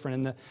bit different.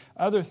 In the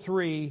other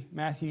three,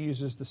 Matthew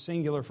uses the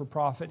singular for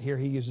prophet. Here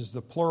he uses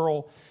the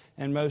plural,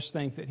 and most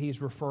think that he's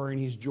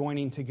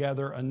joining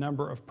together a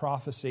number of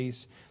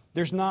prophecies.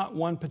 There's not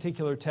one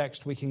particular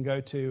text we can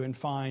go to and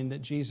find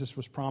that Jesus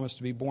was promised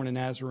to be born a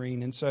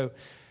Nazarene. And so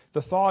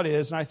the thought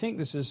is, and I think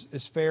this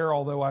is fair,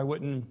 although I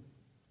wouldn't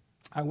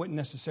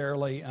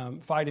necessarily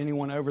fight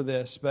anyone over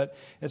this, but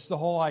it's the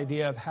whole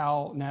idea of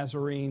how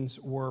Nazarenes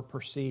were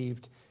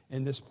perceived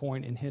in this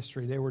point in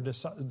history. They were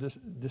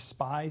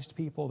despised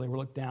people. They were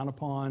looked down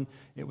upon.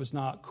 It was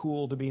not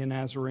cool to be a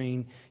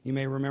Nazarene. You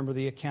may remember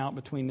the account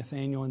between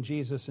Nathanael and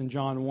Jesus in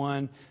John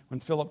 1, when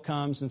Philip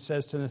comes and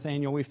says to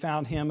Nathanael, "We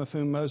found him of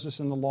whom Moses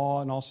in the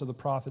law and also the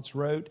prophets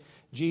wrote,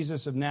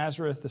 Jesus of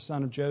Nazareth, the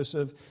son of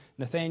Joseph."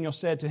 Nathanael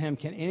said to him,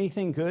 "Can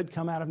anything good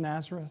come out of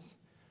Nazareth?"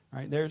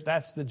 Right,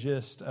 that's the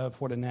gist of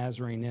what a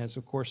Nazarene is.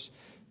 Of course,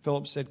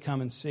 Philip said, "Come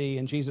and see."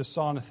 And Jesus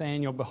saw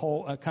Nathanael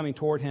coming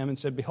toward him and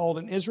said, "Behold,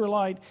 an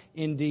Israelite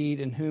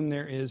indeed, in whom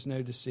there is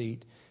no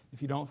deceit."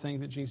 If you don't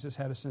think that Jesus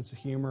had a sense of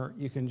humor,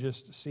 you can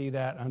just see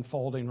that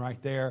unfolding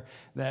right there.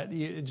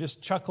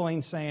 Just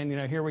chuckling, saying,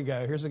 here we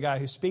go. Here's a guy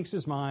who speaks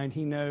his mind.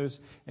 He knows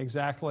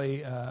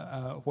exactly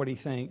what he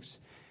thinks.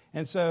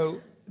 And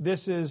so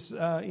this is,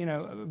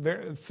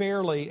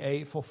 fairly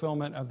a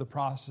fulfillment of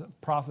the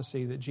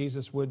prophecy that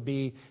Jesus would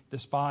be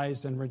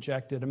despised and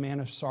rejected, a man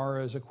of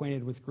sorrows,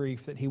 acquainted with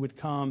grief, that he would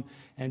come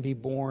and be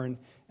born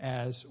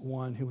as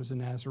one who was a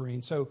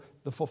Nazarene. So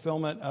the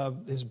fulfillment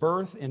of his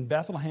birth in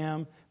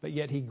Bethlehem, but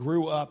yet he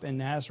grew up in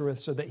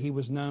Nazareth so that he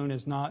was known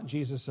as not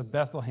Jesus of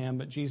Bethlehem,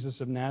 but Jesus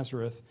of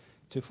Nazareth,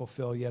 to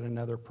fulfill yet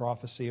another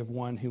prophecy of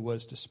one who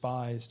was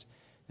despised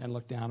and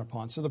looked down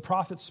upon. So the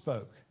prophets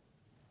spoke,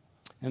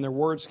 and their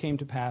words came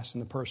to pass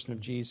in the person of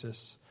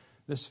Jesus.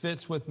 This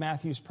fits with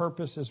Matthew's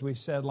purpose, as we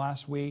said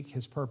last week.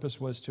 His purpose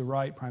was to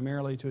write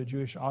primarily to a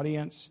Jewish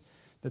audience,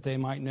 that they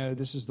might know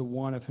this is the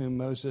one of whom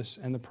Moses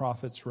and the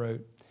prophets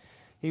wrote.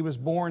 He was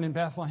born in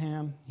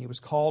Bethlehem. He was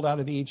called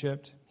out of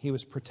Egypt. He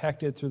was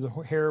protected through the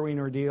harrowing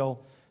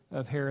ordeal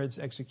of Herod's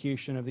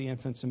execution of the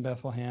infants in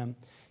Bethlehem.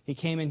 He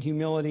came in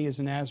humility as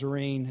a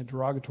Nazarene, a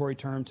derogatory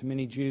term to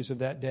many Jews of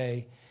that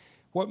day.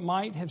 What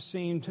might have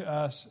seemed to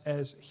us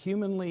as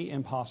humanly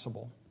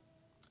impossible,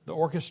 the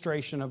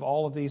orchestration of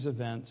all of these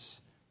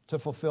events to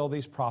fulfill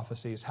these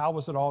prophecies. How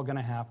was it all going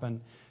to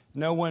happen?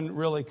 No one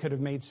really could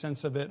have made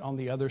sense of it on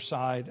the other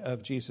side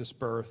of Jesus'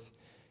 birth.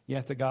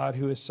 Yet the God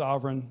who is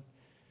sovereign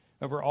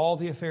over all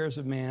the affairs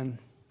of man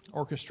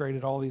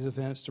orchestrated all these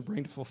events to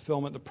bring to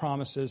fulfillment the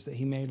promises that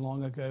he made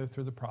long ago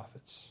through the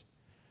prophets.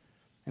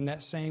 And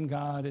that same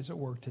God is at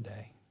work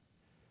today,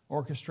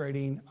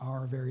 orchestrating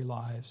our very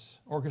lives,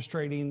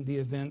 orchestrating the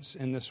events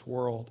in this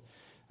world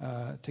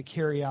to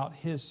carry out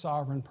his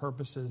sovereign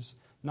purposes,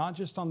 not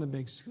just on the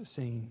big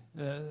scheme,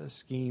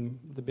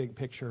 the big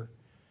picture,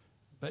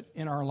 but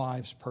in our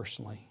lives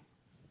personally.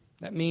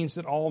 That means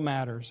that all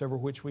matters over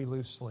which we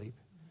lose sleep,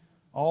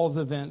 all of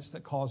the events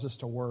that cause us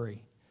to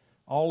worry,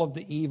 all of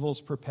the evils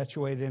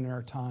perpetuated in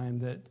our time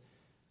that,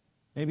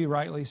 maybe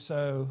rightly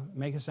so,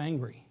 make us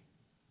angry.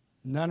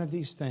 None of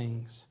these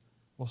things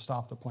will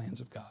stop the plans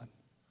of God.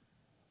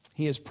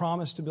 He has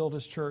promised to build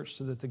his church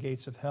so that the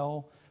gates of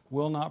hell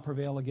will not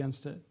prevail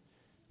against it.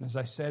 And as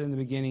I said in the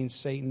beginning,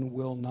 Satan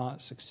will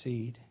not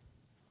succeed.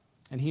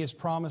 And he has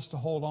promised to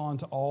hold on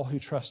to all who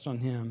trust on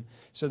him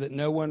so that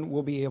no one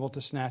will be able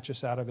to snatch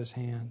us out of his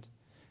hand.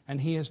 And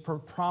he has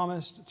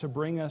promised to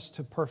bring us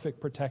to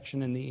perfect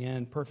protection in the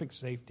end, perfect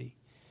safety,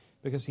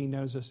 because he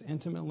knows us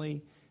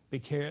intimately,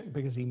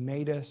 because he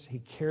made us, he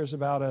cares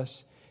about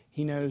us.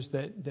 He knows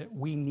that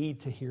we need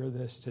to hear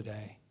this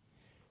today.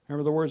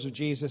 Remember the words of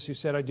Jesus, who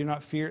said, I do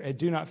not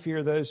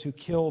fear those who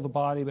kill the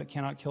body but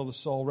cannot kill the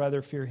soul.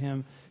 Rather fear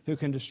him who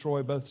can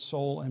destroy both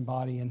soul and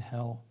body in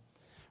hell.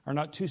 Are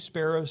not 2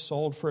 sparrows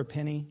sold for a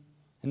penny?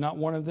 And not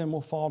one of them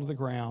will fall to the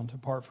ground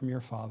apart from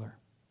your Father.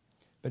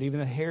 But even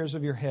the hairs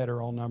of your head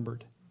are all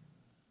numbered.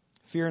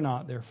 Fear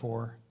not,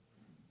 therefore.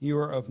 You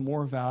are of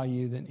more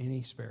value than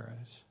any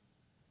sparrows.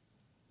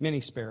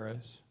 Many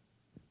sparrows.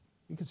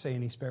 You could say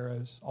any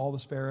sparrows, all the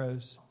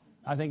sparrows.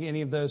 I think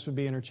any of those would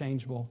be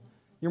interchangeable.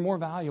 You're more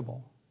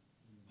valuable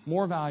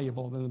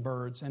than the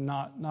birds. And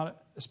not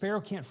a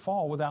sparrow can't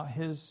fall without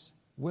his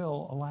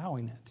will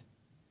allowing it.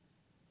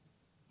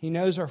 He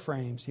knows our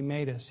frames. He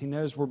made us. He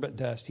knows we're but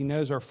dust. He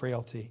knows our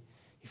frailty.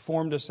 He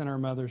formed us in our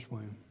mother's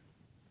womb.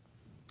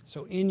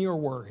 So in your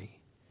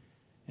worry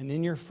and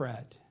in your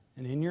fret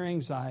and in your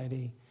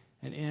anxiety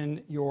and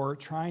in your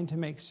trying to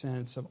make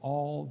sense of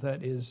all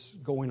that is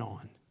going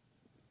on,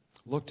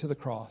 look to the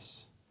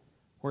cross,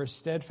 where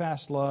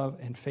steadfast love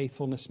and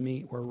faithfulness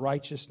meet, where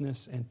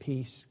righteousness and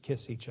peace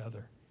kiss each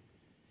other.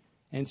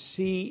 And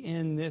see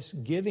in this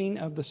giving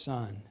of the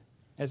Son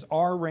as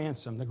our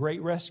ransom, the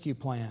great rescue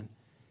plan.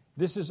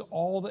 This is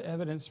all the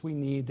evidence we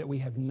need that we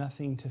have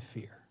nothing to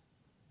fear.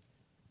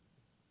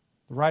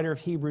 The writer of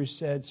Hebrews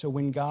said, so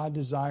when God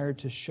desired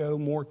to show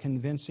more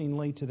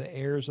convincingly to the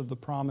heirs of the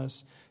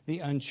promise the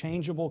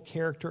unchangeable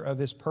character of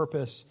his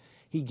purpose,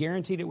 he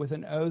guaranteed it with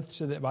an oath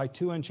so that by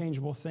two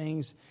unchangeable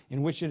things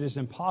in which it is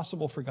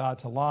impossible for God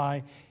to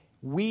lie,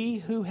 we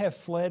who have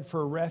fled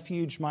for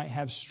refuge might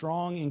have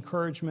strong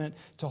encouragement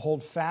to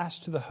hold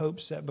fast to the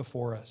hope set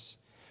before us.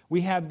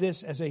 We have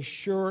this as a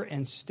sure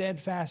and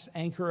steadfast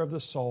anchor of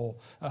the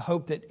soul, a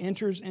hope that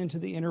enters into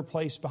the inner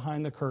place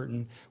behind the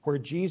curtain where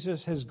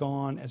Jesus has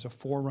gone as a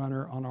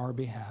forerunner on our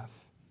behalf.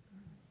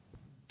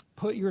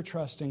 Put your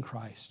trust in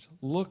Christ.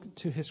 Look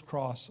to his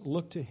cross.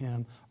 Look to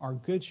him, our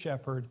good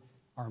shepherd,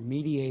 our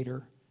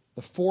mediator,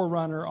 the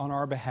forerunner on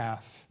our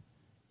behalf.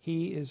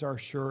 He is our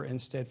sure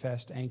and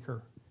steadfast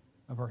anchor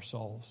of our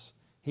souls.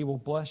 He will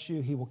bless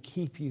you. He will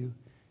keep you.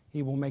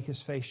 He will make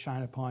his face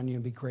shine upon you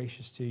and be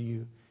gracious to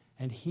you.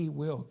 And he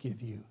will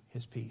give you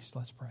his peace.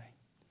 Let's pray.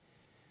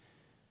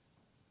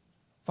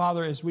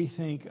 Father, as we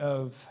think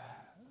of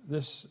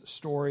this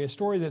story, a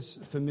story that's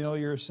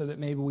familiar so that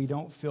maybe we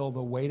don't feel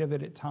the weight of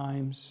it at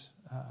times,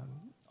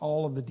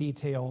 all of the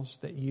details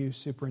that you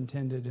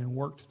superintended and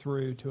worked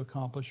through to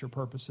accomplish your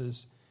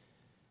purposes,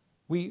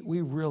 we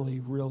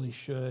really, really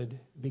should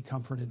be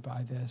comforted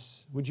by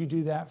this. Would you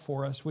do that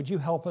for us? Would you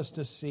help us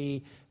to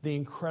see the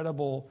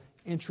incredible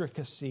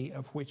intricacy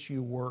of which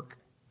you work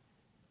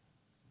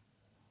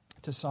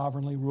to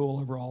sovereignly rule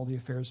over all the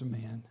affairs of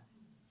man,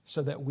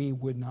 so that we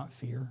would not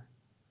fear,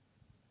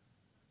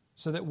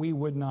 so that we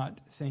would not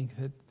think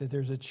that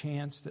there's a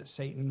chance that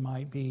Satan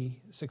might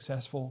be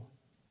successful.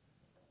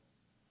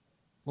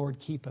 Lord,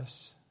 keep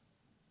us.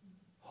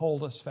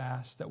 Hold us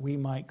fast, that we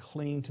might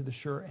cling to the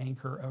sure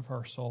anchor of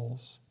our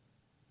souls.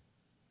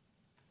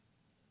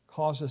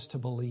 Cause us to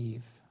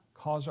believe.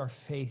 Cause our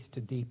faith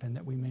to deepen,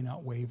 that we may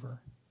not waver.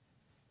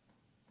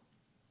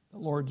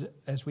 Lord,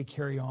 as we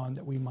carry on,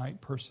 that we might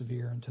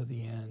persevere until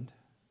the end.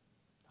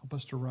 Help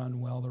us to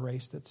run well the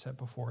race that's set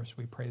before us.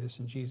 We pray this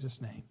in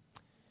Jesus' name.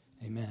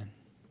 Amen.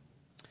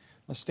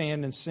 Let's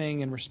stand and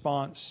sing in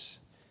response.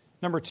 Number 2.